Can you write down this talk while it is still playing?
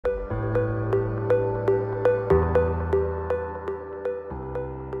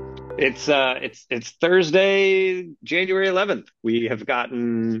It's Thursday, January 11th. We have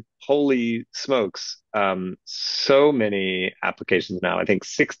gotten, holy smokes, so many applications now. I think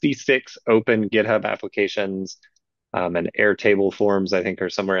 66 open GitHub applications, and Airtable forms, I think, are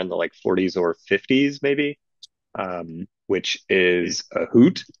somewhere in the like 40s or 50s, maybe, which is a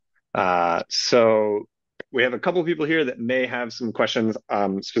hoot. So we have a couple of people here that may have some questions,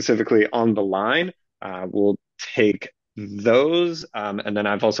 specifically on the line. We'll take those. And then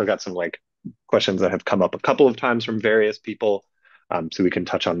I've also got some like questions that have come up a couple of times from various people. So we can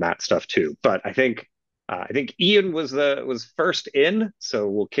touch on that stuff too. But I think Ian was first in, so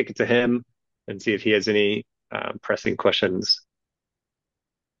we'll kick it to him and see if he has any pressing questions.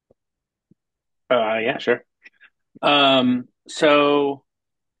 Yeah, sure. So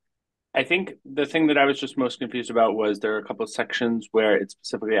I think the thing that I was just most confused about was there are a couple of sections where it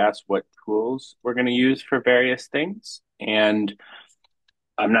specifically asks what tools we're going to use for various things. And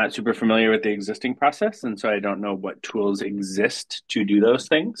I'm not super familiar with the existing process, and so I don't know what tools exist to do those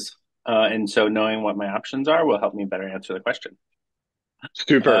things. And so knowing what my options are will help me better answer the question.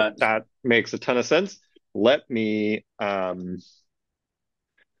 Super. Uh, That makes a ton of sense. Let me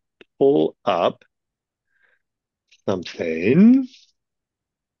pull up something.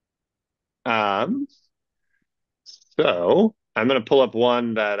 Um, so I'm going to pull up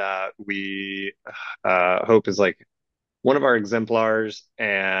one that we hope is like one of our exemplars,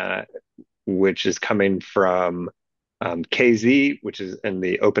 and which is coming from KZ, which is in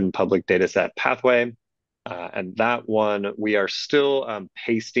the Open Public Dataset pathway. And that one we are still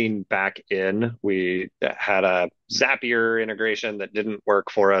pasting back in. We had a Zapier integration that didn't work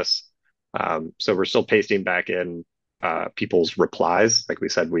for us. So we're still pasting back in people's replies, like we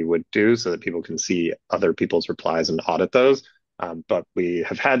said we would do, so that people can see other people's replies and audit those. But we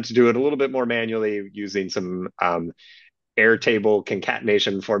have had to do it a little bit more manually using some Airtable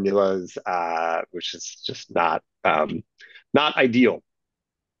concatenation formulas, which is just not ideal.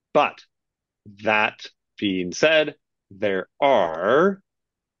 But that being said, there are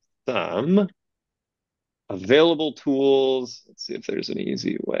some available tools. Let's see if there's an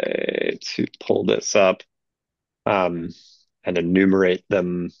easy way to pull this up um, and enumerate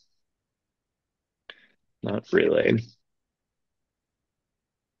them. Not really.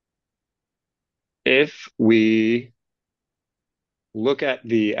 If we look at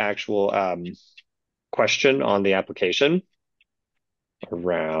the actual question on the application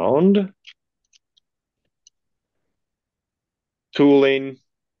around tooling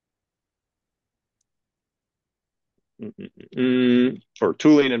for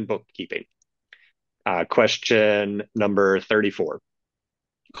tooling and bookkeeping. Question number 34,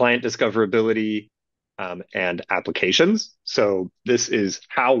 client discoverability and applications. So this is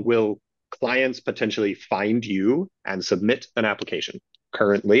how will clients potentially find you and submit an application.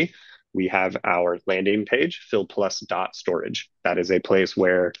 Currently, we have our landing page, fillplus.storage. That is a place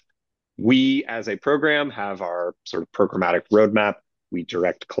where we as a program have our sort of programmatic roadmap. We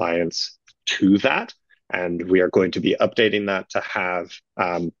direct clients to that. And we are going to be updating that to have,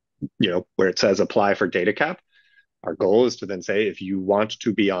 where it says apply for data cap. Our goal is to then say, if you want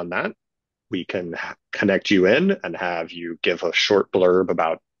to be on that, we can connect you in and have you give a short blurb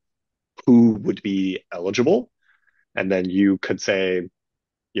about who would be eligible. And then you could say,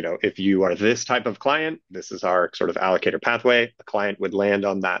 if you are this type of client, this is our sort of allocator pathway. The client would land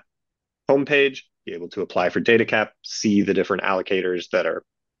on that homepage, be able to apply for data cap, see the different allocators that are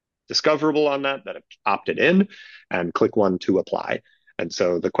discoverable on that have opted in, and click one to apply. And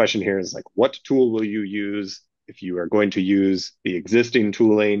so the question here is like, what tool will you use if you are going to use the existing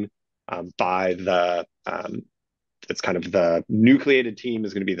tooling by it's kind of the nucleated team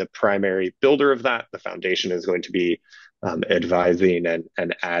is going to be the primary builder of that. The foundation is going to be advising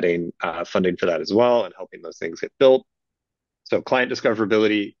and adding funding for that as well and helping those things get built. So client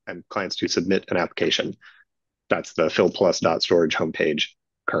discoverability and clients to submit an application. That's the fillplus.storage homepage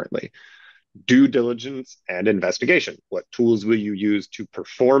currently. Due diligence and investigation. What tools will you use to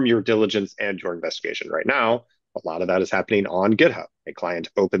perform your diligence and your investigation? Right now, a lot of that is happening on GitHub. A client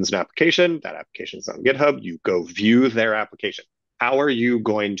opens an application, that application is on GitHub, you go view their application. How are you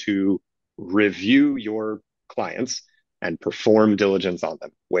going to review your clients and perform diligence on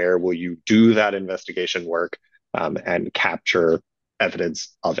them? Where will you do that investigation work and capture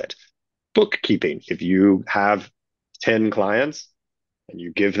evidence of it? Bookkeeping. If you have 10 clients and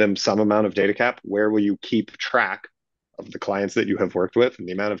you give them some amount of data cap, where will you keep track of the clients that you have worked with and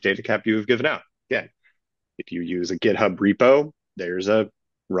the amount of data cap you have given out? Again, if you use a GitHub repo, there's a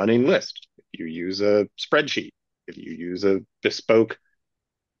running list. If you use a spreadsheet, if you use a bespoke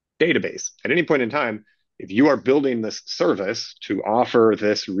database, at any point in time, if you are building this service to offer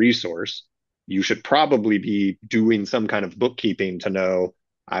this resource, you should probably be doing some kind of bookkeeping to know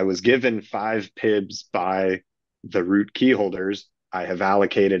I was given 5 PIBs by the root key holders. I have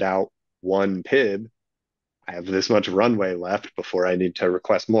allocated out 1 PIB. I have this much runway left before I need to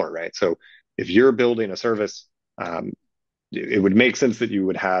request more, right? So if you're building a service, um, it would make sense that you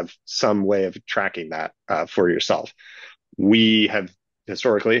would have some way of tracking that for yourself. We have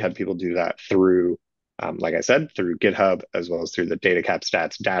historically had people do that through, like I said, through GitHub as well as through the DataCap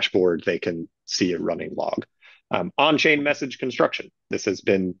stats dashboard. They can see a running log. On-chain message construction. This has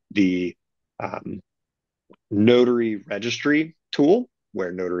been the notary registry tool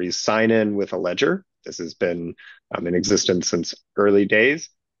where notaries sign in with a ledger. This has been in existence since early days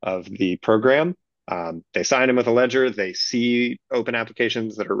of the program. They sign in with a ledger. They see open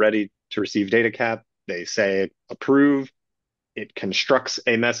applications that are ready to receive data cap. They say approve. It constructs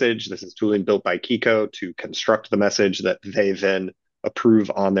a message. This is tooling built by Kiko to construct the message that they then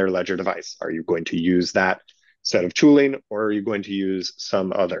approve on their ledger device. Are you going to use that set of tooling, or are you going to use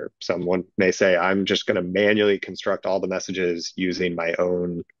some other? Someone may say, I'm just going to manually construct all the messages using my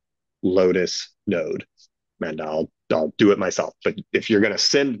own Lotus node, and I'll do it myself. But if you're going to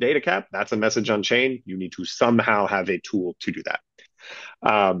send data cap, that's a message on chain. You need to somehow have a tool to do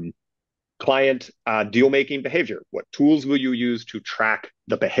that. Client deal making behavior. What tools will you use to track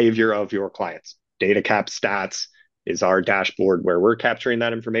the behavior of your clients? Data cap stats is our dashboard where we're capturing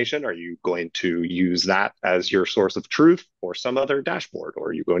that information. Are you going to use that as your source of truth or some other dashboard? Or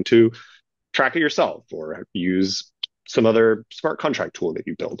are you going to track it yourself or use some other smart contract tool that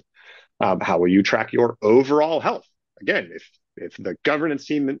you build? How will you track your overall health? Again, if the governance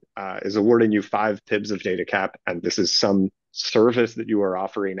team is awarding you 5 PIBs of data cap, and this is some service that you are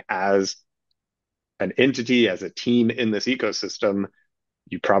offering as an entity, as a team in this ecosystem,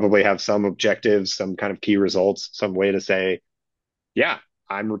 you probably have some objectives, some kind of key results, some way to say, yeah,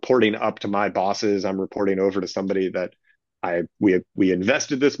 I'm reporting up to my bosses. I'm reporting over to somebody that we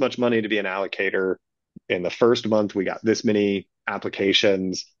invested this much money to be an allocator. In the first month, we got this many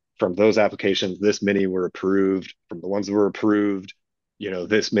applications. From those applications, this many were approved. From the ones that were approved,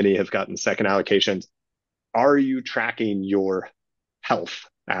 this many have gotten second allocations. Are you tracking your health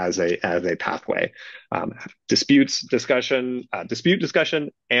as a pathway? Dispute discussion,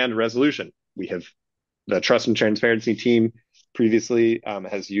 and resolution. We have the trust and transparency team previously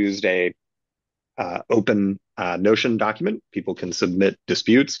has used a open Notion document. People can submit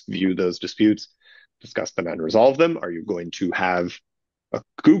disputes, view those disputes, discuss them, and resolve them. Are you going to have a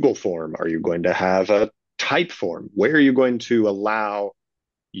Google form? Are you going to have a type form? Where are you going to allow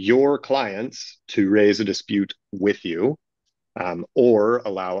your clients to raise a dispute with you, or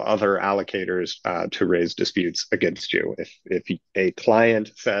allow other allocators to raise disputes against you? If a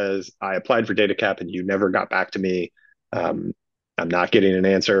client says, I applied for data cap and you never got back to me, I'm not getting an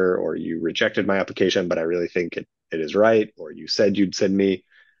answer, or you rejected my application, but I really think it is right, or you said you'd send me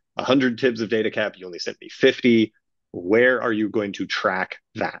 100 TIBs of data cap, you only sent me 50. Where are you going to track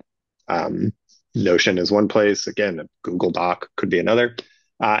that? Notion is one place. Again, a Google Doc could be another.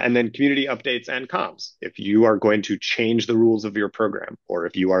 And then community updates and comms. If you are going to change the rules of your program, or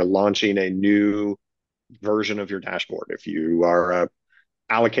if you are launching a new version of your dashboard, if you are a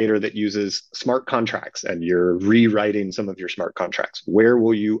allocator that uses smart contracts and you're rewriting some of your smart contracts, where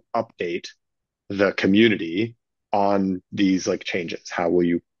will you update the community on these changes? How will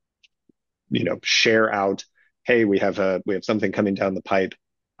you, share out, hey, we have something coming down the pipe.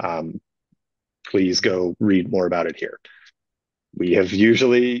 Please go read more about it here. We have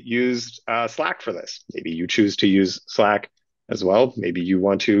usually used Slack for this. Maybe you choose to use Slack as well. Maybe you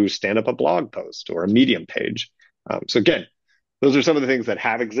want to stand up a blog post or a Medium page. So again, those are some of the things that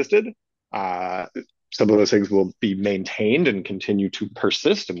have existed. Some of those things will be maintained and continue to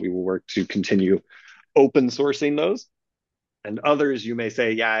persist, and we will work to continue open sourcing those. And others, you may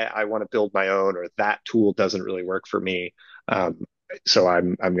say, yeah, I want to build my own, or that tool doesn't really work for me. So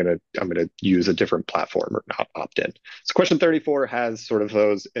I'm gonna use a different platform or not opt in. So question 34 has sort of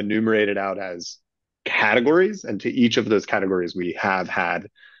those enumerated out as categories, and to each of those categories we have had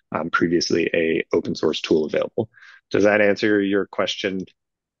previously a open source tool available. Does that answer your question?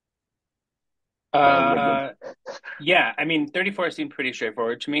 Yeah, I mean, 34 seemed pretty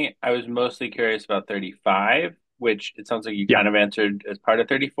straightforward to me. I was mostly curious about 35, which it sounds like you Yeah, kind of answered as part of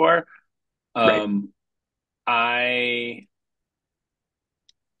 34. right. I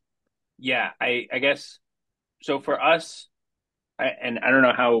Yeah, I guess so for us, and I don't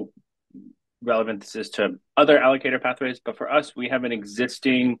know how relevant this is to other allocator pathways, but for us, we have an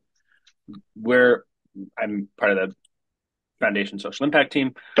existing where I'm part of the Foundation social impact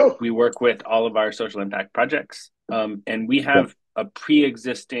team. Oh, We work with all of our social impact projects, and we yeah, have a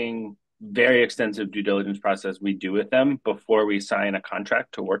pre-existing, very extensive due diligence process we do with them before we sign a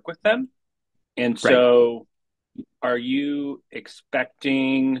contract to work with them. And right. so, are you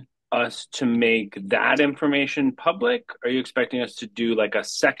expecting us to make that information public? Are you expecting us to do like a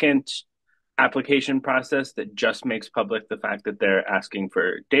second application process that just makes public the fact that they're asking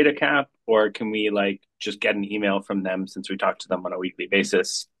for data cap, or can we like just get an email from them since we talk to them on a weekly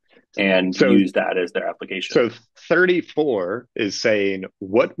basis and So use that as their application? So 34 is saying,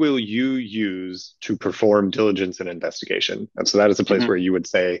 what will you use to perform diligence and investigation? And so that is a place Mm-hmm. where you would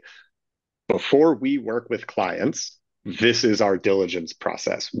say, before we work with clients, this is our diligence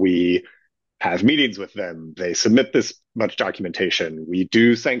process. We have meetings with them. They submit this much documentation. We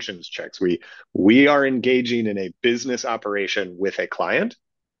do sanctions checks. We are engaging in a business operation with a client.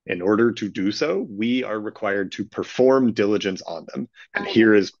 In order to do so, we are required to perform diligence on them. And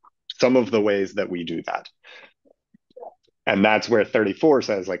here is some of the ways that we do that. And that's where 34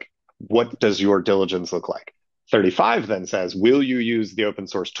 says, like, what does your diligence look like? 35 then says, will you use the open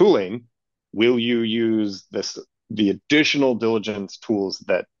source tooling? Will you use the additional diligence tools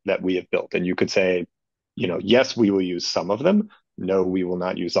that we have built? And you could say, yes, we will use some of them. No, we will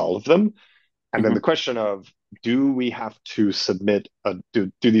not use all of them. And then Mm-hmm. the question of, do we have to submit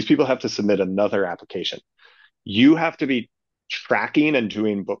do these people have to submit another application? You have to be tracking and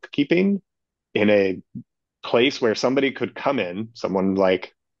doing bookkeeping in a place where somebody could come in, someone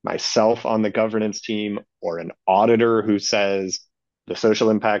like myself on the governance team, or an auditor who says the social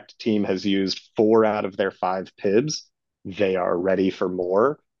impact team has used 4 out of their 5 PIBs. They are ready for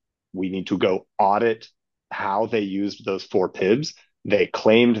more. We need to go audit how they used those 4 PIBs. They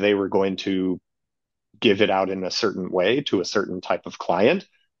claimed they were going to give it out in a certain way to a certain type of client.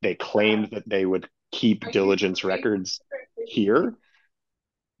 They claimed that they would keep diligence records here.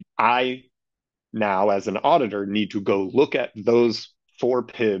 I now, as an auditor, need to go look at those 4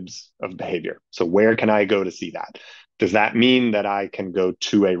 PIBs of behavior. So where can I go to see that? Does that mean that I can go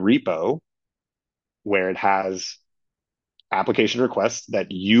to a repo where it has application requests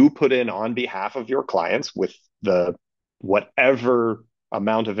that you put in on behalf of your clients with the whatever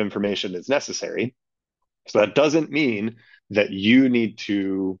amount of information is necessary? So that doesn't mean that you need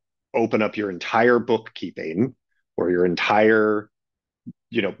to open up your entire bookkeeping or your entire,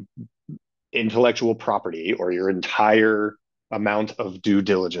 you know, intellectual property or your entire amount of due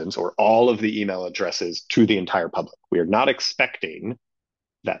diligence or all of the email addresses to the entire public. We are not expecting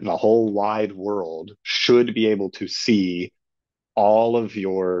that the whole wide world should be able to see all of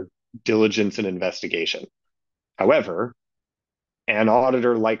your diligence and investigation. However, an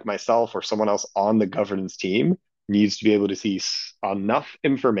auditor like myself or someone else on the governance team needs to be able to see enough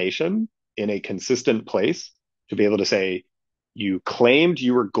information in a consistent place to be able to say, you claimed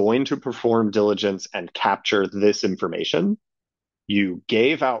you were going to perform diligence and capture this information. You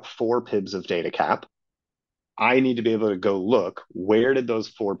gave out 4 PIBs of data cap. I need to be able to go look, where did those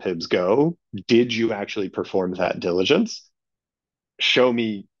 4 PIBs go? Did you actually perform that diligence? Show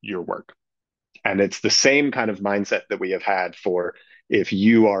me your work. And it's the same kind of mindset that we have had for if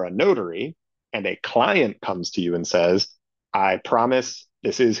you are a notary and a client comes to you and says, I promise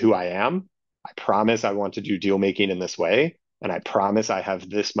this is who I am. I promise I want to do deal making in this way. And I promise I have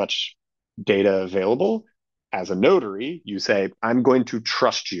this much data available. As a notary, you say, I'm going to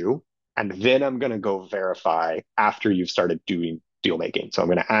trust you. And then I'm going to go verify after you've started doing deal making. So I'm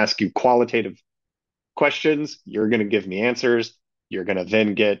going to ask you qualitative questions. You're going to give me answers. You're going to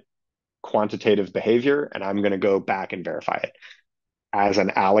then get quantitative behavior, and I'm going to go back and verify it. As an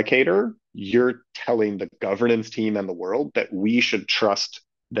allocator, you're telling the governance team and the world that we should trust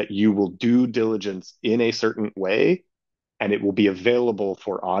that you will do diligence in a certain way and it will be available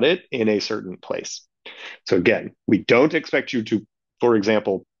for audit in a certain place. So again, we don't expect you to, for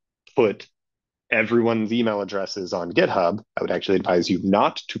example, put everyone's email addresses on GitHub. I would actually advise you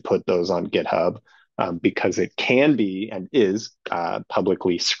not to put those on GitHub because it can be and is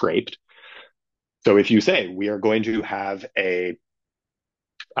publicly scraped. So if you say we are going to have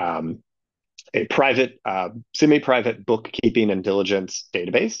um, a private, semi-private bookkeeping and diligence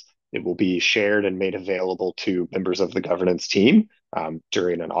database, it will be shared and made available to members of the governance team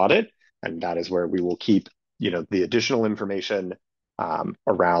during an audit, and that is where we will keep, the additional information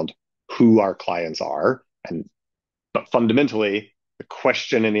around who our clients are. But fundamentally, the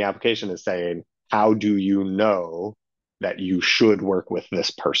question in the application is saying, how do you know that you should work with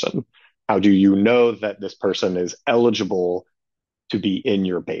this person? How do you know that this person is eligible to be in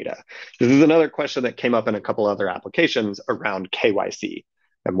your beta? This is another question that came up in a couple other applications around KYC.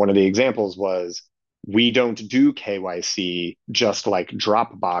 And one of the examples was We don't do KYC just like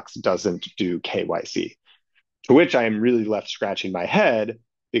Dropbox doesn't do KYC. To which I am really left scratching my head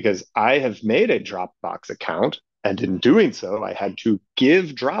because I have made a Dropbox account. And in doing so, I had to give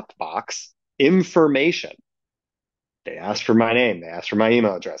Dropbox information. They asked for my name, they asked for my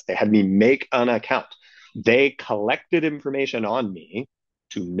email address, they had me make an account. They collected information on me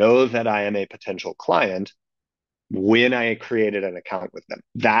to know that I am a potential client when I created an account with them.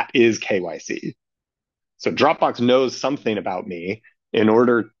 That is KYC. So Dropbox knows something about me in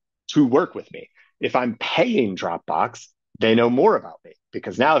order to work with me. If I'm paying Dropbox, they know more about me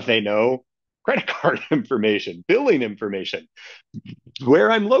because now if they know credit card information, billing information,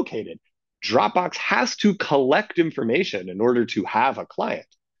 where I'm located, Dropbox has to collect information in order to have a client.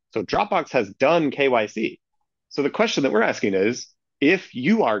 So Dropbox has done KYC. So the question that we're asking is, if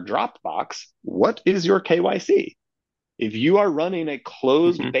you are Dropbox, what is your KYC? If you are running a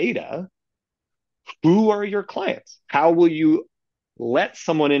closed Mm-hmm. beta, who are your clients? How will you let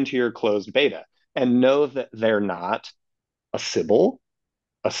someone into your closed beta and know that they're not a Sybil,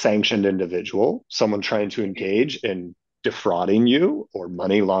 a sanctioned individual, someone trying to engage in defrauding you or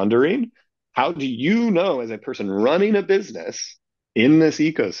money laundering? How do you know, as a person running a business in this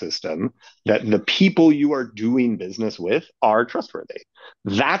ecosystem, that the people you are doing business with are trustworthy?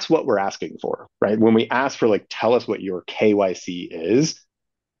 That's what we're asking for, right? When we ask for, like, tell us what your KYC is,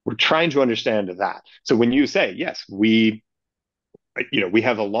 we're trying to understand that. So when you say, yes, we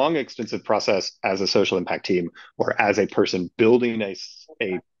have a long, extensive process as a social impact team or as a person building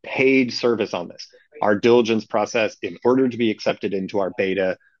a paid service on this. Our diligence process, in order to be accepted into our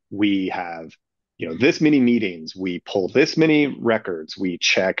beta, we have, this many meetings, we pull this many records, we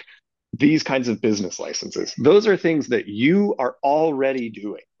check these kinds of business licenses. Those are things that you are already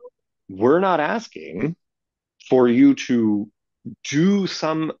doing. We're not asking for you to do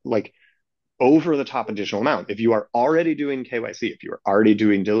some like over the top additional amount. If you are already doing KYC, if you are already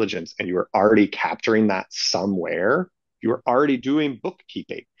doing diligence and you are already capturing that somewhere, you are already doing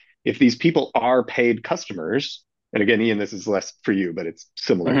bookkeeping. If these people are paid customers, and again, Ian, this is less for you, but it's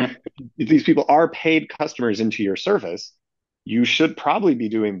similar. Mm-hmm. If these people are paid customers into your service, you should probably be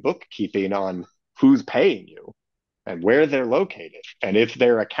doing bookkeeping on who's paying you and where they're located. And if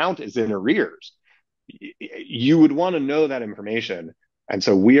their account is in arrears, you would want to know that information. And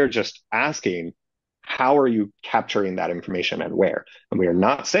so we are just asking, how are you capturing that information and where? And we are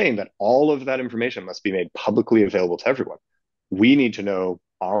not saying that all of that information must be made publicly available to everyone. We need to know,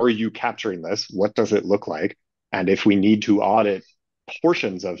 are you capturing this? What does it look like? And if we need to audit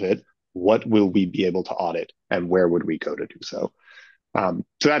portions of it, what will we be able to audit and where would we go to do so? So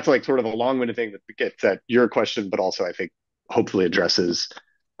that's like sort of a long-winded thing that gets at your question, but also I think hopefully addresses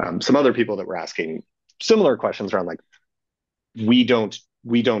some other people that were asking similar questions around, like, we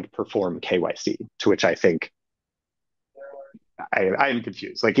don't perform KYC, to which I think I am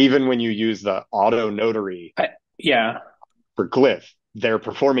confused. Like, even when you use the auto notary Yeah, for Glyph, they're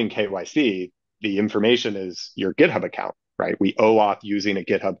performing KYC. The information is your GitHub account, right? We OAuth using a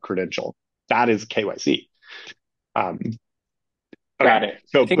GitHub credential. That is KYC. Um, got okay, it. I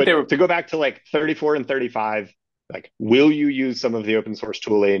so think but they were. to go back to like 34 and 35, like, will you use some of the open source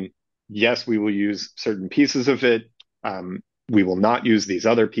tooling? Yes, we will use certain pieces of it. We will not use these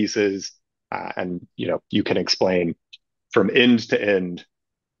other pieces. And you can explain from end to end.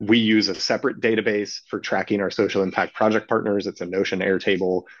 We use a separate database for tracking our social impact project partners. It's a Notion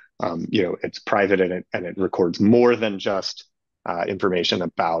Airtable. It's private and it records more than just information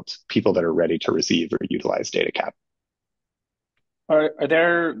about people that are ready to receive or utilize DataCap. Are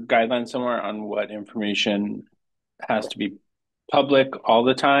there guidelines somewhere on what information has to be public all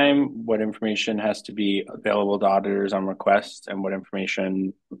the time? What information has to be available to auditors on request, and what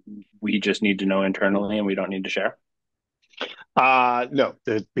information we just need to know internally and we don't need to share? No,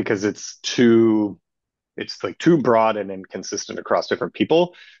 because it's like too broad and inconsistent across different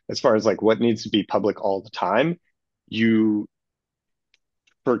people. As far as like what needs to be public all the time, you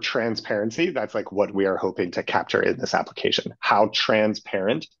for transparency, that's like what we are hoping to capture in this application. How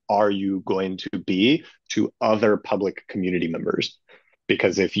transparent are you going to be to other public community members?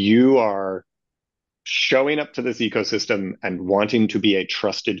 Because if you are showing up to this ecosystem and wanting to be a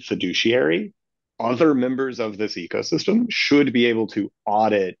trusted fiduciary, other members of this ecosystem should be able to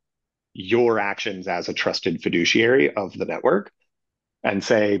audit your actions as a trusted fiduciary of the network and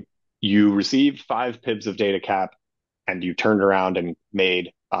say, you received 5 PIBs of data cap and you turned around and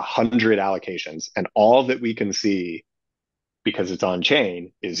made 100 allocations. And all that we can see, because it's on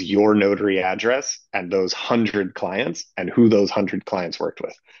chain, is your notary address and those 100 clients and who those 100 clients worked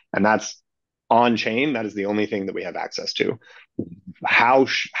with. And that's on chain, that is the only thing that we have access to. How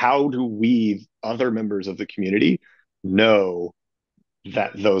do we, other members of the community, know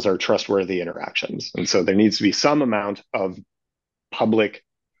that those are trustworthy interactions? And so there needs to be some amount of public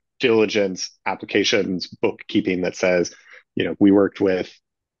diligence, applications, bookkeeping that says, we worked with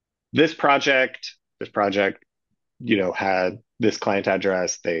this project. This project, had this client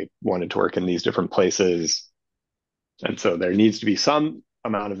address. They wanted to work in these different places. And so there needs to be some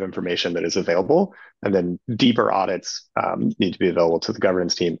amount of information that is available. And then deeper audits need to be available to the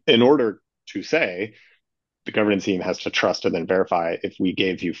governance team in order to say the governance team has to trust and then verify, if we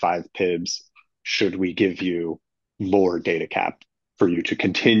gave you 5 PIBs, should we give you more data cap for you to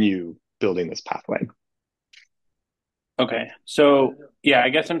continue building this pathway? Okay. So yeah, I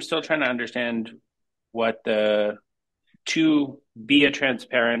guess I'm still trying to understand what to be a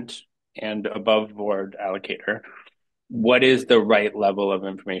transparent and above board allocator, what is the right level of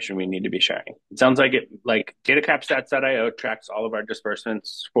information we need to be sharing? It sounds like datacapstats.io tracks all of our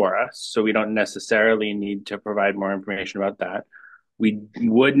disbursements for us, so we don't necessarily need to provide more information about that. We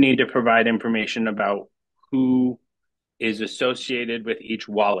would need to provide information about who is associated with each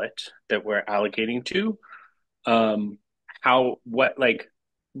wallet that we're allocating to. How what like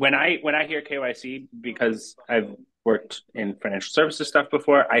when I hear KYC, because I've worked in financial services stuff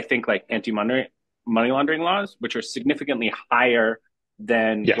before, I think like anti-money laundering laws, which are significantly higher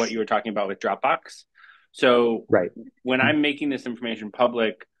than what Yes. you were talking about with Dropbox. So Right. when I'm making this information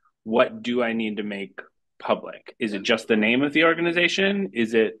public, what do I need to make public? Is it just the name of the organization?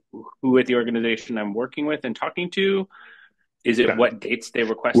 Is it who at the organization I'm working with and talking to? Is it No. what dates they What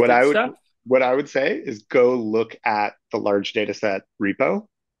requested I would stuff? what I would say is go look at the large data set repo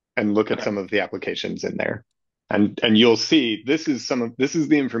and look at Okay. some of the applications in there. And you'll see this is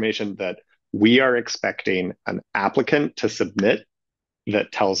the information that we are expecting an applicant to submit,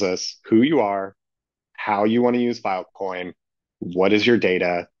 that tells us who you are, how you want to use Filecoin, what is your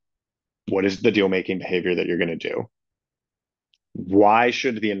data, what is the deal making behavior that you're going to do. Why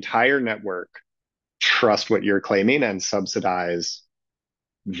should the entire network trust what you're claiming and subsidize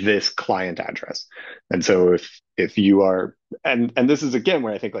this client address? And so if you are, and this is again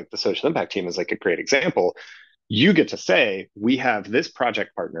where I think like the social impact team is like a great example. You get to say, we have this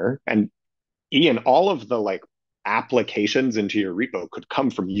project partner, and Ian, all of the like applications into your repo could come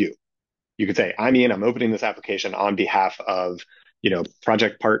from you. You could say, I'm Ian, I'm opening this application on behalf of,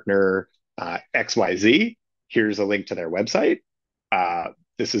 project partner XYZ. Here's a link to their website.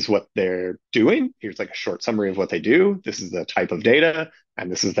 This is what they're doing. Here's like a short summary of what they do. This is the type of data, and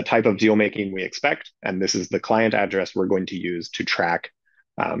this is the type of deal making we expect. And this is the client address we're going to use to track.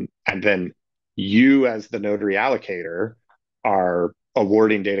 And then you, as the notary allocator, are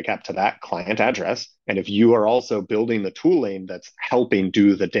awarding data cap to that client address. And if you are also building the tooling that's helping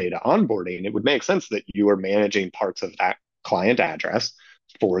do the data onboarding, it would make sense that you are managing parts of that client address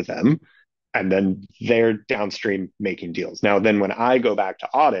for them, and then they're downstream making deals. Now, then when I go back to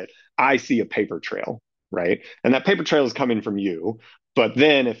audit, I see a paper trail, right? And that paper trail is coming from you. But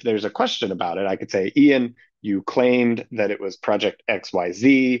then if there's a question about it, I could say, Ian, you claimed that it was project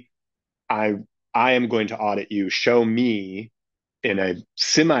XYZ. I I am going to audit you. Show me in a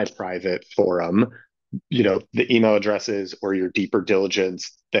semi-private forum, the email addresses or your deeper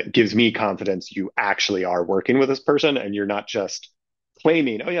diligence that gives me confidence you actually are working with this person, and you're not just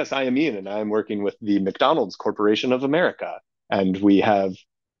claiming, oh yes, I am Ian and I'm working with the McDonald's Corporation of America, and we have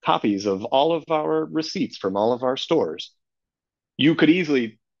copies of all of our receipts from all of our stores. You could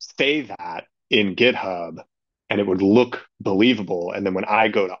easily say that in GitHub and it would look believable. And then when I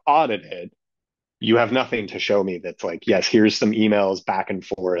go to audit it, you have nothing to show me that's like, yes, here's some emails back and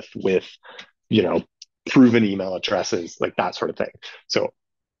forth with, you know, proven email addresses, like that sort of thing. So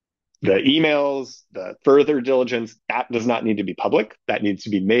the emails, the further diligence, that does not need to be public. That needs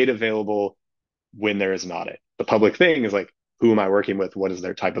to be made available when there is an audit. The public thing is like, who am I working with? What is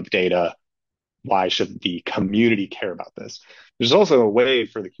their type of data? Why should the community care about this? There's also a way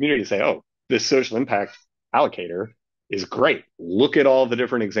for the community to say, oh, this social impact allocator is great. Look at all the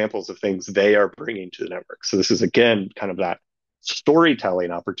different examples of things they are bringing to the network. So this is, again, kind of that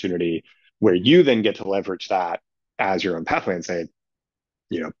storytelling opportunity where you then get to leverage that as your own pathway and say,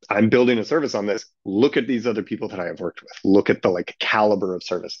 I'm building a service on this. Look at these other people that I have worked with. Look at the like caliber of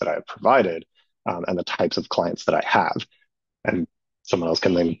service that I have provided, and the types of clients that I have. And someone else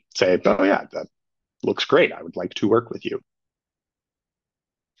can then say, oh yeah, that looks great. I would like to work with you.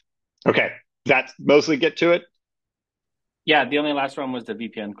 Okay. That's mostly get to it. Yeah, the only last one was the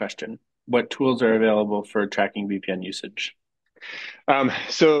VPN question. What tools are available for tracking VPN usage?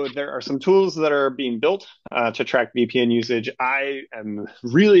 So there are some tools that are being built to track VPN usage. I am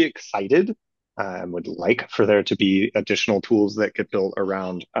really excited and would like for there to be additional tools that get built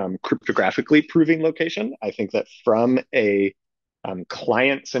around cryptographically proving location. I think that from a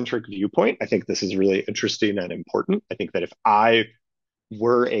client-centric viewpoint, I think this is really interesting and important. I think that if I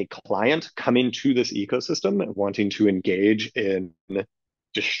were a client coming to this ecosystem and wanting to engage in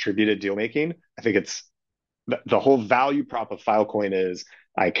distributed deal making, I think it's the whole value prop of Filecoin is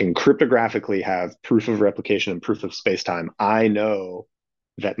I can cryptographically have proof of replication and proof of space-time. I know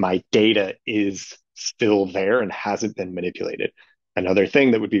that my data is still there and hasn't been manipulated. Another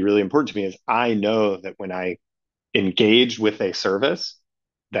thing that would be really important to me is I know that when I engage with a service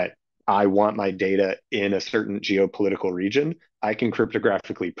that I want my data in a certain geopolitical region, I can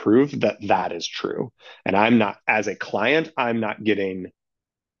cryptographically prove that that is true. And I'm not, as a client, I'm not getting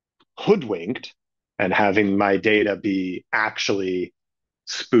hoodwinked and having my data be actually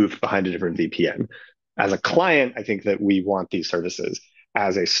spoofed behind a different VPN. As a client, I think that we want these services.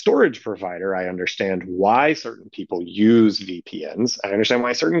 As a storage provider, I understand why certain people use VPNs. I understand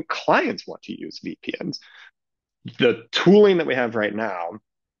why certain clients want to use VPNs. The tooling that we have right now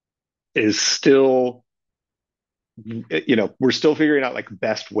is still, we're still figuring out like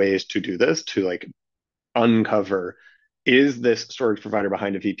best ways to do this to like uncover, is this storage provider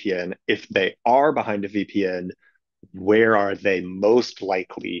behind a VPN? If they are behind a VPN, where are they most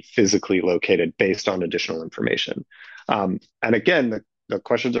likely physically located based on additional information? And again, the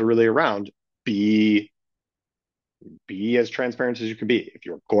questions are really around be as transparent as you can be. If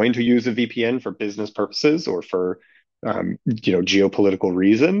you're going to use a VPN for business purposes or for geopolitical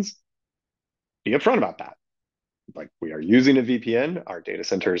reasons, be upfront about that. Like we are using a VPN, our data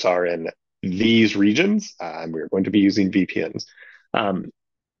centers are in these regions, and we're going to be using VPNs.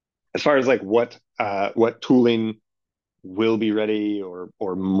 As far as like what tooling will be ready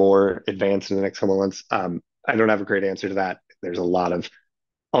or more advanced in the next couple of months, I don't have a great answer to that. There's a lot of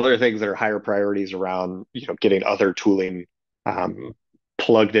other things that are higher priorities around getting other tooling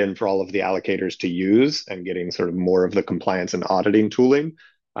plugged in for all of the allocators to use and getting sort of more of the compliance and auditing tooling.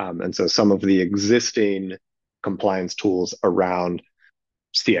 And so some of the existing compliance tools around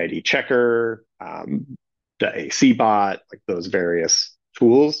CID checker, the AC bot, like those various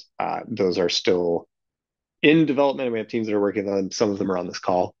tools, those are still in development. And we have teams that are working on them. Some of them are on this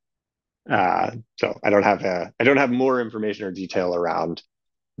call. So I don't have more information or detail around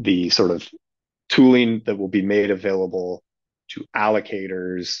the sort of tooling that will be made available to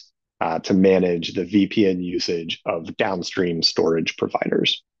allocators to manage the VPN usage of downstream storage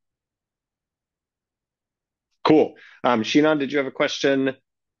providers. Cool. Shinan, did you have a question?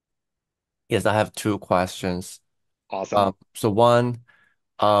 Yes, I have two questions. Awesome. So one,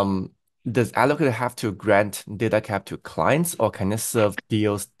 um, does Allocator have to grant data cap to clients, or can it serve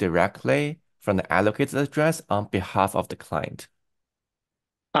deals directly from the allocated address on behalf of the client?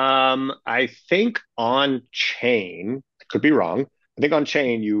 I think on chain, I could be wrong. I think on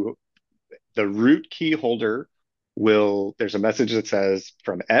chain, the root key holder there's a message that says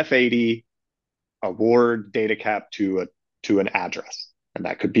from F80 award data cap to an address, and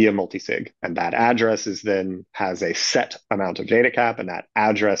that could be a multisig, and that address is then has a set amount of data cap, and that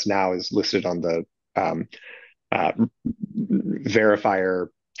address now is listed on the uh, verifier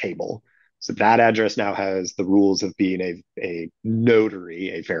table. So that address now has the rules of being a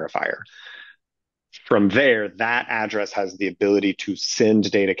notary, a verifier. From there, that address has the ability to send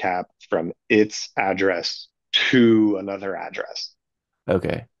data cap from its address to another address.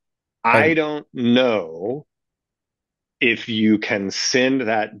 Okay. I And don't know if you can send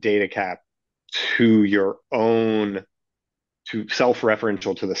that data cap to your own, to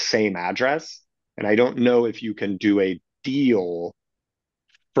self-referential to the same address. And I don't know if you can do a deal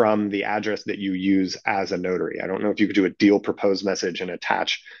from the address that you use as a notary. I don't know if you could do a deal propose message and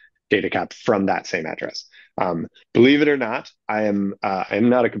attach data cap from that same address. Believe it or not, I am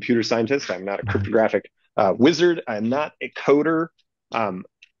not a computer scientist. I'm not a cryptographic wizard. I'm not a coder. Um,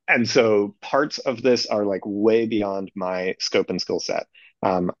 and so parts of this are like way beyond my scope and skill set.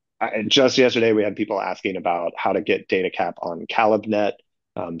 Just yesterday, we had people asking about how to get data cap on CalibNet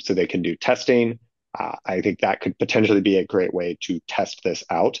so they can do testing. I think that could potentially be a great way to test this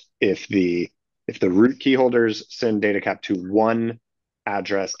out. If the root key holders send data cap to one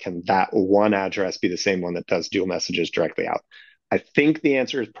address, can that one address be the same one that does dual messages directly out? I think the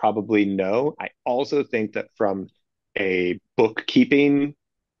answer is probably no. I also think that from a bookkeeping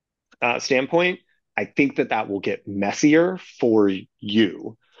standpoint, I think that that will get messier for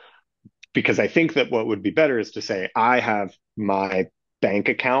you because I think that what would be better is to say, I have my bank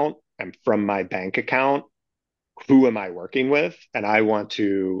account, and from my bank account, who am I working with? And I want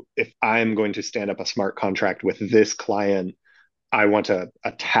to, if I'm going to stand up a smart contract with this client I want to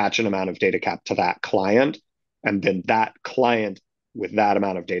attach an amount of data cap to that client, and then that client with that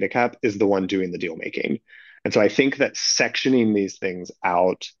amount of data cap is the one doing the deal making. And so I think that sectioning these things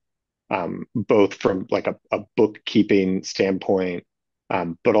out, both from like a bookkeeping standpoint,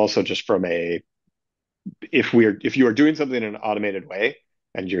 but also just from a if you are doing something in an automated way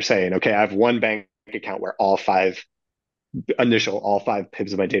and you're saying, okay, I have one bank account where all five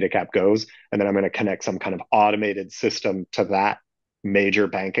pibs of my data cap goes, and then I'm going to connect some kind of automated system to that major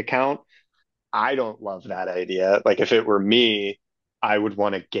bank account. I don't love that idea. Like if it were me, I would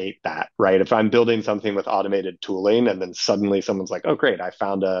want to gate that, right? If I'm building something with automated tooling and then suddenly someone's like, "Oh, great, I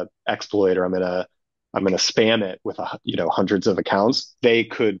found a exploit, or I'm gonna spam it with hundreds of accounts." They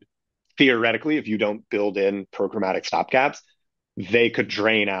could theoretically, if you don't build in programmatic stopgaps, they could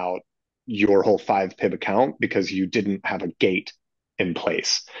drain out your whole 5 pib account because you didn't have a gate in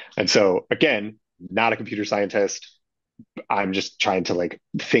place. And so again, not a computer scientist. I'm just trying to like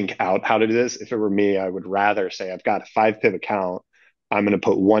think out how to do this. If it were me, I would rather say I've got a 5 pib account. I'm going to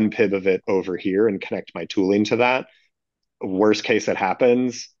put 1 pib of it over here and connect my tooling to that. Worst case that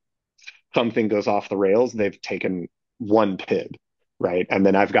happens, something goes off the rails. They've taken 1 pib, right? And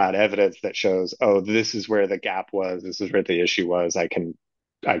then I've got evidence that shows, oh, this is where the gap was. This is where the issue was. I can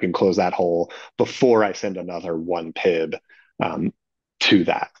close that hole before I send another 1 pib um, to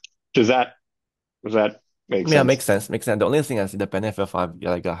that. Does that does that make Yeah, sense? makes sense. Makes sense. The only thing I see the benefit of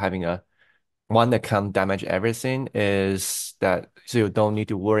like having a one account damage everything is that so you don't need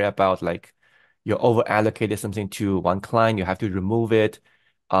to worry about like you over allocated something to one client, you have to remove it.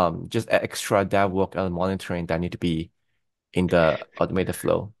 Just extra dev work and monitoring that need to be in the automated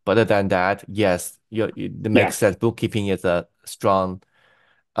flow. But other than that, yes, it Yeah. makes sense. Bookkeeping is a strong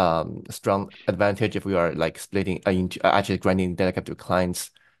advantage if we are like splitting into actually granting data cap to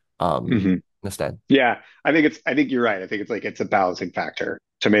clients. hmm Understand? Yeah. I think you're right. I think it's a balancing factor,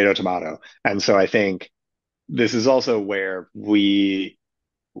 tomato, tomato. And so I think this is also where we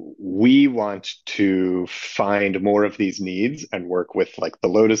want to find more of these needs and work with like the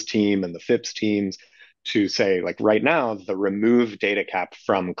Lotus team and the FIPS teams to say like right now the remove data cap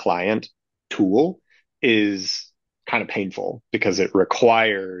from client tool is kind of painful because it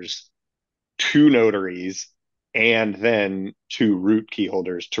requires 2 notaries and then 2 root key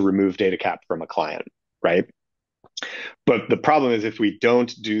holders to remove data cap from a client, right? But the problem is if we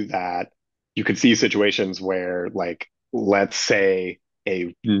don't do that, you could see situations where, like, let's say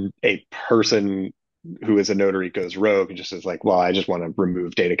a person who is a notary goes rogue and just is like, well, I just want to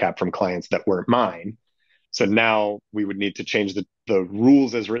remove data cap from clients that weren't mine. So now we would need to change the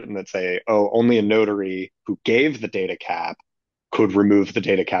rules as written that say, oh, only a notary who gave the data cap could remove the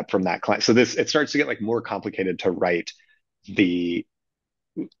data cap from that client. So this it starts to get like more complicated to write the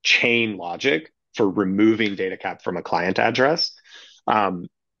chain logic for removing data cap from a client address. Um,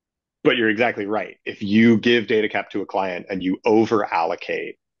 but you're exactly right. If you give data cap to a client and you over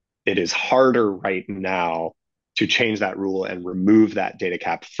allocate, it is harder right now to change that rule and remove that data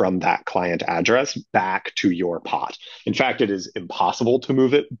cap from that client address back to your pot. In fact, it is impossible to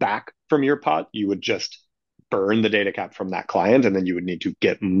move it back from your pot. You would just burn the data cap from that client, and then you would need to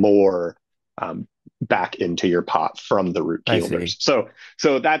get more back into your pot from the root key I holders. see.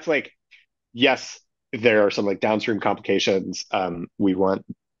 So that's like, yes, there are some like downstream complications. We want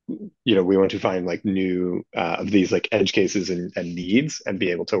to find like new of these like edge cases and needs and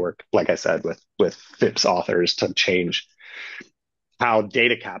be able to work, like I said, with FIPS authors to change how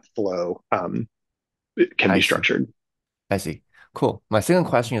data cap flow can I be see. structured. I see. Cool. My second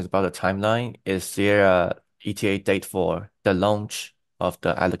question is about the timeline. Is there a ETA date for the launch of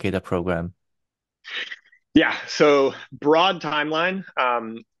the allocator program? Yeah. So broad timeline.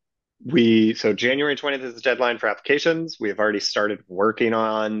 So January 20th is the deadline for applications. We have already started working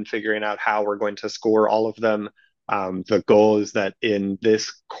on figuring out how we're going to score all of them. The goal is that in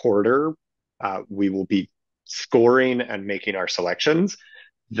this quarter, we will be scoring and making our selections.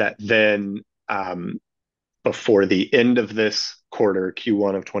 That then, before the end of this quarter,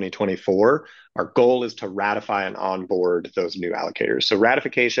 Q1 of 2024, our goal is to ratify and onboard those new allocators. So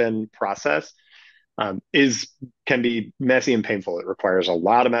ratification process is can be messy and painful. It requires a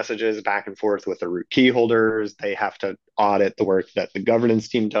lot of messages back and forth with the root key holders. They have to audit the work that the governance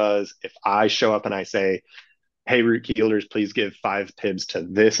team does. If I show up and I say, "Hey, root key holders, please give 5 pibs to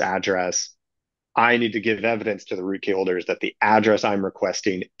this address," I need to give evidence to the root key holders that the address I'm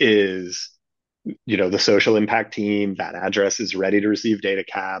requesting is, the social impact team. That address is ready to receive data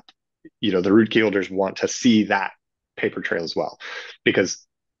cap. The root key holders want to see that paper trail as well, because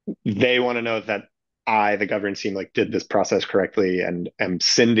they want to know that the governance team, like did this process correctly and am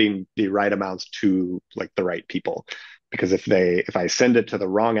sending the right amounts to like the right people. Because if I send it to the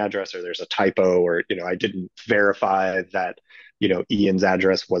wrong address or there's a typo or, I didn't verify that, Ian's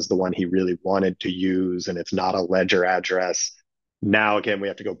address was the one he really wanted to use and it's not a ledger address. Now, again, we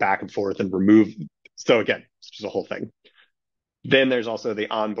have to go back and forth and remove. So again, it's just a whole thing. Then there's also the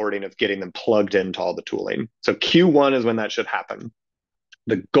onboarding of getting them plugged into all the tooling. So Q1 is when that should happen.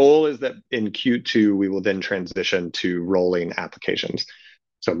 The goal is that in Q2, we will then transition to rolling applications.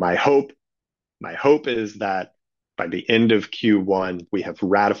 So my hope is that by the end of Q1, we have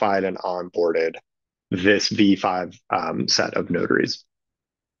ratified and onboarded this V5 set of notaries.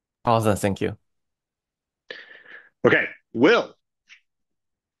 Awesome. Thank you. Okay, Will.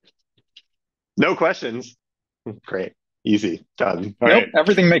 No questions. Great. Easy. Done. All Nope, right.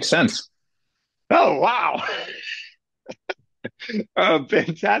 everything makes sense. Oh, wow.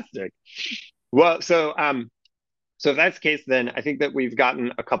 Fantastic. Well, so if that's the case, then I think that we've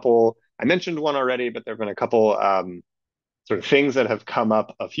gotten a couple. I mentioned one already, but there have been a couple sort of things that have come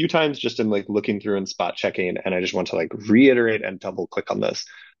up a few times just in like looking through and spot checking, and I just want to like reiterate and double click on this.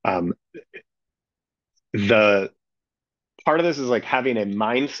 The part of this is like having a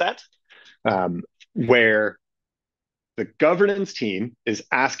mindset where the governance team is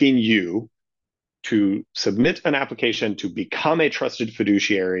asking you to submit an application to become a trusted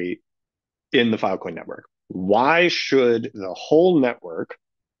fiduciary in the Filecoin network. Why should the whole network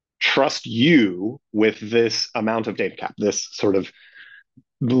trust you with this amount of data cap, this sort of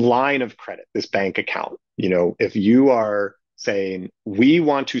line of credit, this bank account? If you are saying, we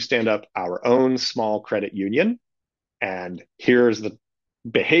want to stand up our own small credit union, and here's the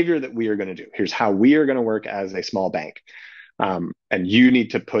behavior that we are going to do. Here's how we are going to work as a small bank. And you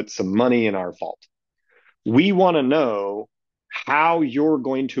need to put some money in our vault. We want to know how you're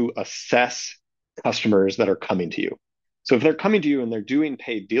going to assess customers that are coming to you. So if they're coming to you and they're doing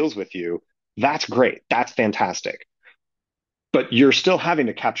paid deals with you, that's great. That's fantastic. But you're still having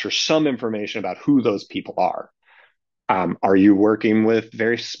to capture some information about who those people are. Are you working with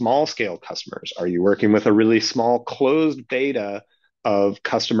very small scale customers? Are you working with a really small closed beta of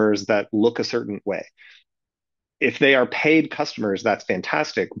customers that look a certain way? If they are paid customers, that's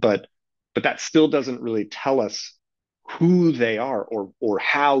fantastic, but that still doesn't really tell us who they are or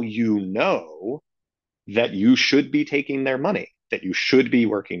how you know that you should be taking their money, that you should be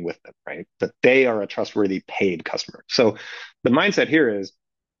working with them, right? That they are a trustworthy paid customer. So the mindset here is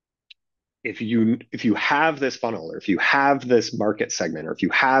if you have this funnel or if you have this market segment or if you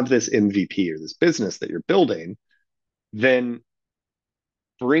have this MVP or this business that you're building, then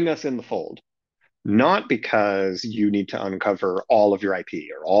bring us in the fold. Not because you need to uncover all of your IP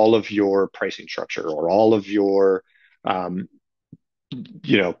or all of your pricing structure or all of your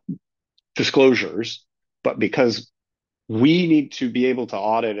disclosures, but because we need to be able to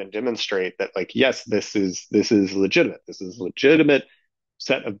audit and demonstrate that, like, yes, this is legitimate. This is a legitimate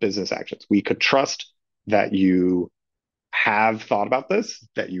set of business actions. We could trust that you have thought about this,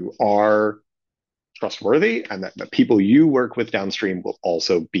 that you are trustworthy, and that the people you work with downstream will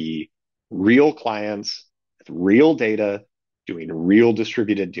also be real clients with real data doing real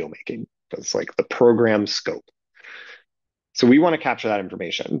distributed deal making. That's like the program scope. So we want to capture that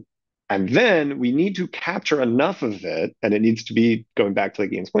information. And then we need to capture enough of it, and it needs to be, going back to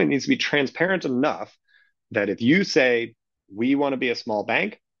like Ian's point, it needs to be transparent enough that if you say, we want to be a small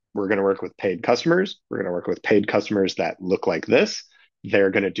bank, we're going to work with paid customers, we're going to work with paid customers that look like this,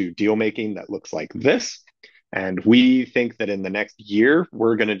 they're going to do deal making that looks like this, and we think that in the next year,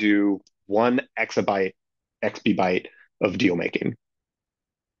 we're going to do 1 exabyte of deal making.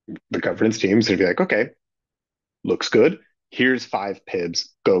 The governance team's going to be like, okay, looks good. Here's 5 PIBs,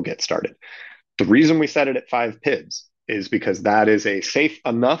 go get started. The reason we set it at 5 PIBs is because that is a safe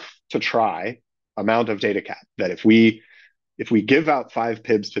enough to try amount of data cap that if we give out 5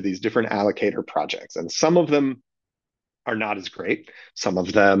 PIBs to these different allocator projects, and some of them are not as great, some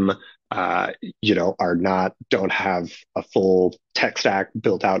of them don't have a full tech stack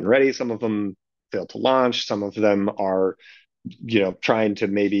built out and ready, some of them fail to launch, some of them are trying to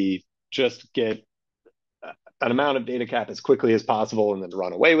maybe just get an amount of data cap as quickly as possible and then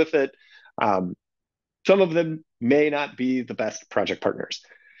run away with it. Some of them may not be the best project partners.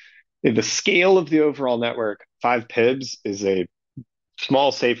 In the scale of the overall network, 5 PIBs is a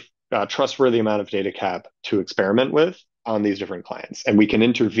small, safe, trustworthy amount of data cap to experiment with on these different clients. And we can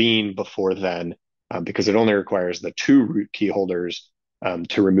intervene before then because it only requires the 2 root key holders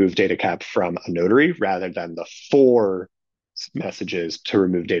to remove data cap from a notary rather than the 4 messages to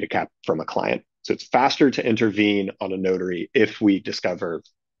remove data cap from a client. So it's faster to intervene on a notary if we discover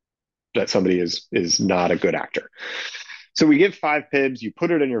that somebody is not a good actor. So we give 5 PIBs, you put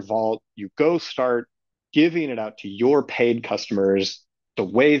it in your vault, you go start giving it out to your paid customers the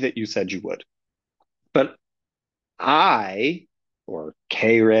way that you said you would. But I, or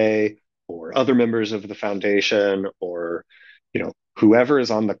K-Ray, or other members of the foundation, or whoever is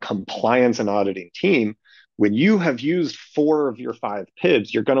on the compliance and auditing team, when you have used 4 of your 5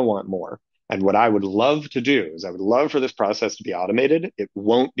 PIBs, you're going to want more. And what I would love to do is I would love for this process to be automated. It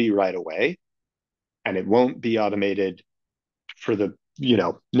won't be right away, and it won't be automated for the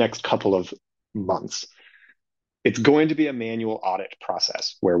next couple of months. It's going to be a manual audit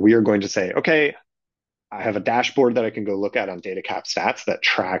process where we are going to say, okay, I have a dashboard that I can go look at on DataCap stats that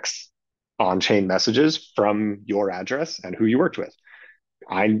tracks on-chain messages from your address and who you worked with.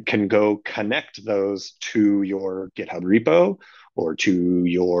 I can go connect those to your GitHub repo or to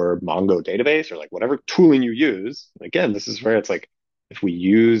your Mongo database or like whatever tooling you use. Again, this is where it's like, if we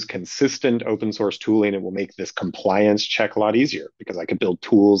use consistent open source tooling, it will make this compliance check a lot easier because I could build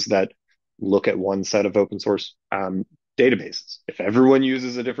tools that look at one set of open source databases. If everyone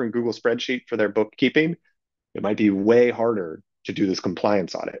uses a different Google spreadsheet for their bookkeeping, it might be way harder to do this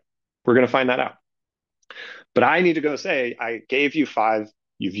compliance audit. We're going to find that out. But I need to go say, I gave you 5,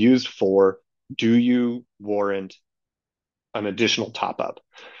 you've used 4. Do you warrant an additional top up?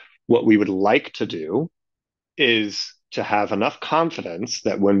 What we would like to do is to have enough confidence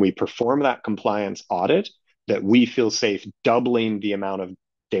that when we perform that compliance audit, that we feel safe doubling the amount of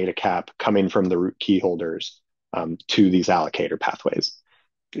data cap coming from the root key holders to these allocator pathways.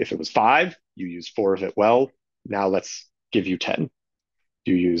 If it was 5, you use 4 of it well. Now let's give you 10.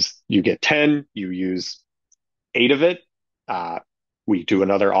 You get 10, you use 8 of it. We do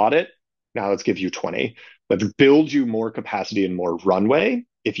another audit. Now let's give you 20. Let's build you more capacity and more runway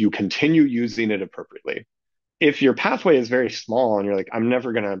if you continue using it appropriately. If your pathway is very small and you're like, I'm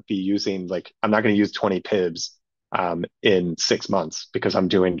never going to be using, I'm not going to use 20 PIBs in 6 months because I'm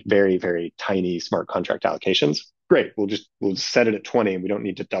doing very, very tiny smart contract allocations. Great. We'll set it at 20 and we don't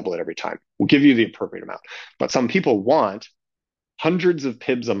need to double it every time. We'll give you the appropriate amount. But some people want hundreds of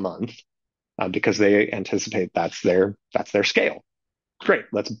PIBs a month because they anticipate that's their scale. Great.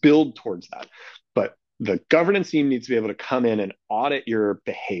 Let's build towards that. But the governance team needs to be able to come in and audit your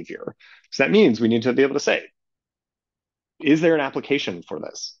behavior. So that means we need to be able to say, is there an application for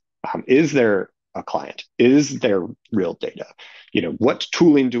this? Is there a client? Is there real data? What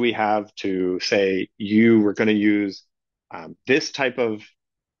tooling do we have to say you were going to use this type of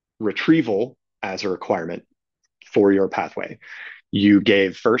retrieval as a requirement for your pathway? You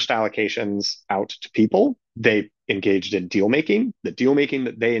gave first allocations out to people. They engaged in deal making. The deal making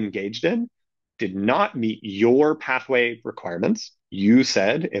that they engaged in did not meet your pathway requirements. You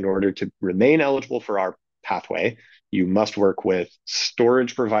said in order to remain eligible for our pathway, you must work with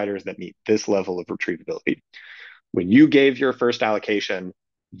storage providers that meet this level of retrievability. When you gave your first allocation,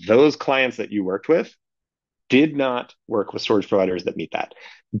 those clients that you worked with did not work with storage providers that meet that.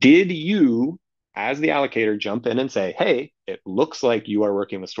 Did you, as the allocator, jump in and say, hey, it looks like you are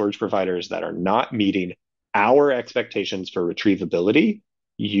working with storage providers that are not meeting our expectations for retrievability?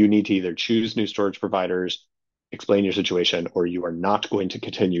 You need to either choose new storage providers, explain your situation, or you are not going to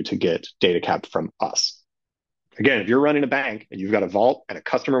continue to get data cap from us. Again, if you're running a bank and you've got a vault and a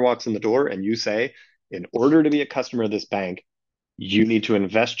customer walks in the door and you say, in order to be a customer of this bank, you need to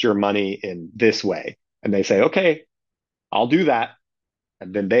invest your money in this way. And they say, okay, I'll do that.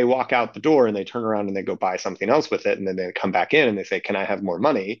 And then they walk out the door and they turn around and they go buy something else with it. And then they come back in and they say, can I have more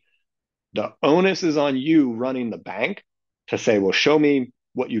money? The onus is on you running the bank to say, well, show me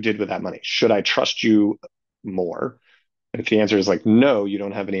what you did with that money. Should I trust you more? And if the answer is like, no, you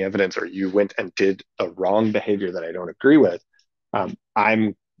don't have any evidence, or you went and did a wrong behavior that I don't agree with,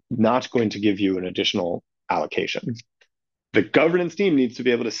 I'm not going to give you an additional allocation. The governance team needs to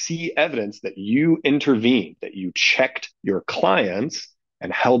be able to see evidence that you intervened, that you checked your clients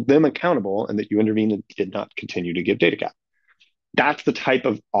and held them accountable, and that you intervened and did not continue to give data cap. That's the type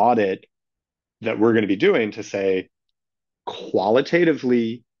of audit that we're going to be doing to say,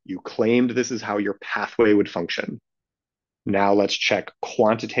 qualitatively, you claimed this is how your pathway would function. Now let's check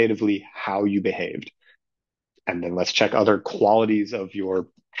quantitatively how you behaved. And then let's check other qualities of your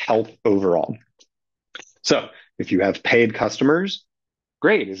health overall. So if you have paid customers,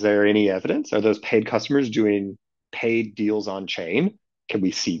 great. Is there any evidence? Are those paid customers doing paid deals on chain? Can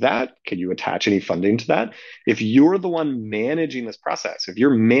we see that? Can you attach any funding to that? If you're the one managing this process, if you're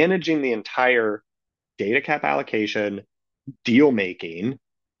managing the entire data cap allocation, deal making,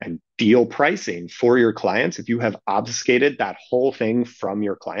 and deal pricing for your clients, if you have obfuscated that whole thing from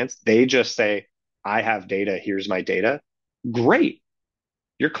your clients, they just say, I have data, here's my data. Great.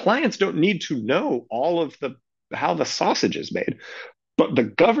 Your clients don't need to know all of how the sausage is made, But the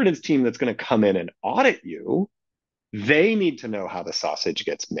governance team that's going to come in and audit you, they need to know how the sausage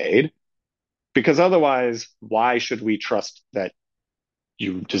gets made, because otherwise, why should we trust that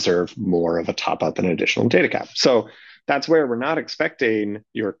you deserve more of a top up and additional data cap? So that's where we're not expecting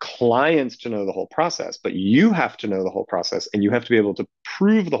your clients to know the whole process, but you have to know the whole process, and you have to be able to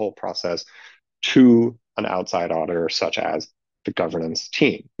prove the whole process to an outside auditor, such as the governance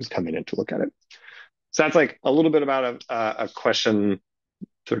team who's coming in to look at it. So that's like a little bit about a question,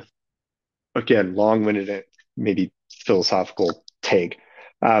 sort of, again, long-winded, maybe philosophical take.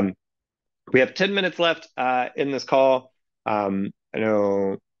 We have 10 minutes left in this call. I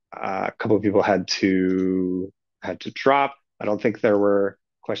know a couple of people had to drop. I don't think there were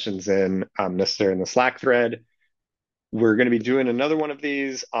questions in necessarily in the Slack thread. We're going to be doing another one of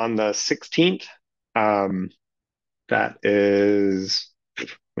these on the 16th. That is,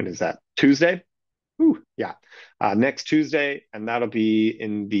 when is that? Tuesday? Ooh, yeah. Next Tuesday, and that'll be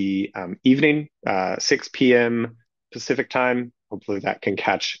in the evening, 6 p.m. Pacific time. Hopefully that can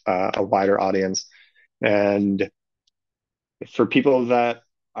catch a wider audience. And for people that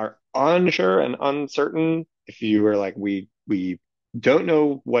are unsure and uncertain, if you were like, we don't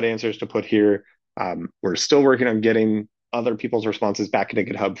know what answers to put here, we're still working on getting other people's responses back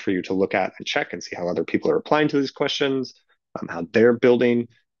into GitHub for you to look at and check and see how other people are applying to these questions, how they're building.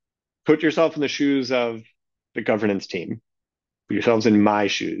 Put yourself in the shoes of the governance team. Put yourselves in my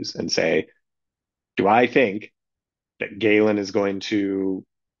shoes and say, do I think that Galen is going to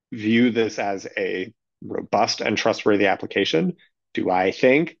view this as a robust and trustworthy application? Do I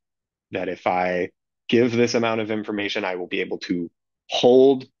think that if I give this amount of information, I will be able to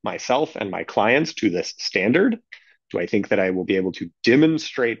hold myself and my clients to this standard? Do I think that I will be able to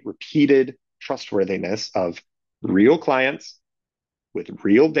demonstrate repeated trustworthiness of real clients with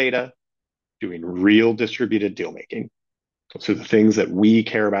real data doing real distributed deal making? So the things that we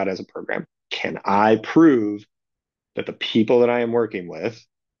care about as a program. Can I prove that the people that I am working with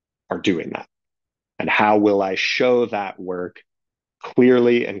are doing that? And how will I show that work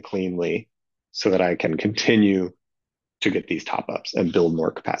clearly and cleanly so that I can continue to get these top ups and build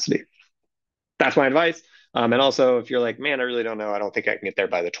more capacity? That's my advice. And also, if you're like, man, I really don't know, I don't think I can get there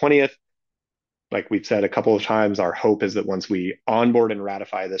by the 20th. Like we've said a couple of times, our hope is that once we onboard and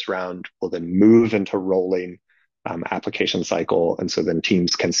ratify this round, we'll then move into rolling application cycle. And so then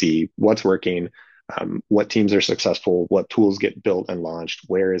teams can see what's working, what teams are successful, what tools get built and launched,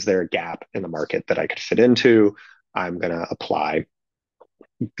 where is there a gap in the market that I could fit into. I'm going to apply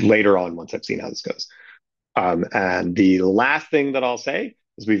later on once I've seen how this goes. And the last thing that I'll say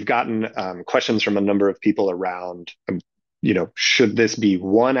is we've gotten questions from a number of people around, should this be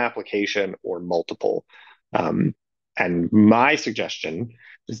one application or multiple? And my suggestion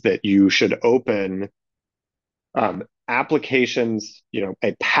is that you should open applications,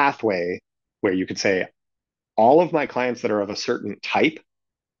 a pathway where you could say, all of my clients that are of a certain type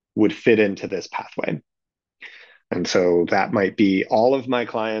would fit into this pathway. And so that might be all of my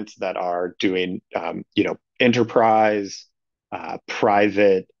clients that are doing, enterprise,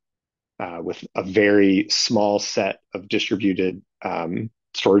 private, with a very small set of distributed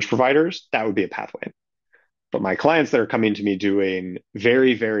storage providers. That would be a pathway. But my clients that are coming to me doing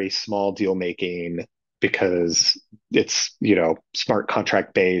very, very small deal making because it's, smart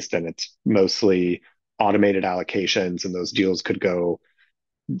contract based and it's mostly automated allocations, and those deals could go,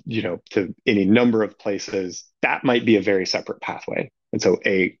 to any number of places, that might be a very separate pathway. And so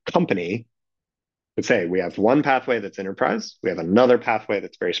a company would say, we have one pathway that's enterprise, we have another pathway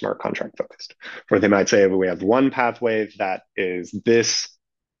that's very smart contract focused. Or they might say, we have one pathway that is this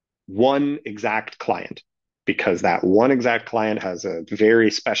one exact client, because that one exact client has a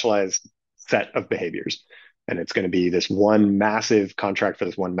very specialized set of behaviors. And it's going to be this one massive contract for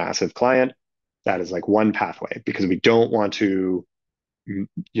this one massive client. That is like one pathway, because we don't want to,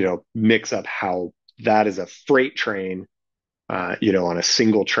 mix up how that is a freight train, on a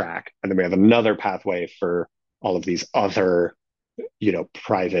single track. And then we have another pathway for all of these other,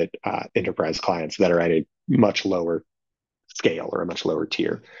 private enterprise clients that are at a much lower scale or a much lower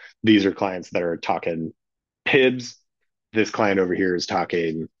tier. These are clients that are talking PIBs. This client over here is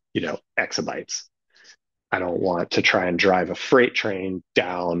talking, exabytes. I don't want to try and drive a freight train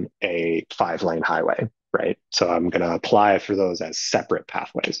down a 5-lane highway, right? So I'm going to apply for those as separate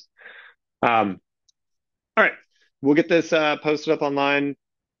pathways. All right, we'll get this posted up online.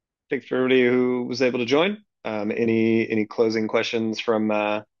 Thanks for everybody who was able to join. Any closing questions from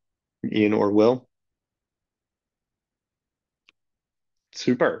Ian or Will?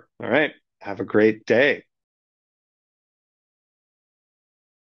 Super. All right. Have a great day.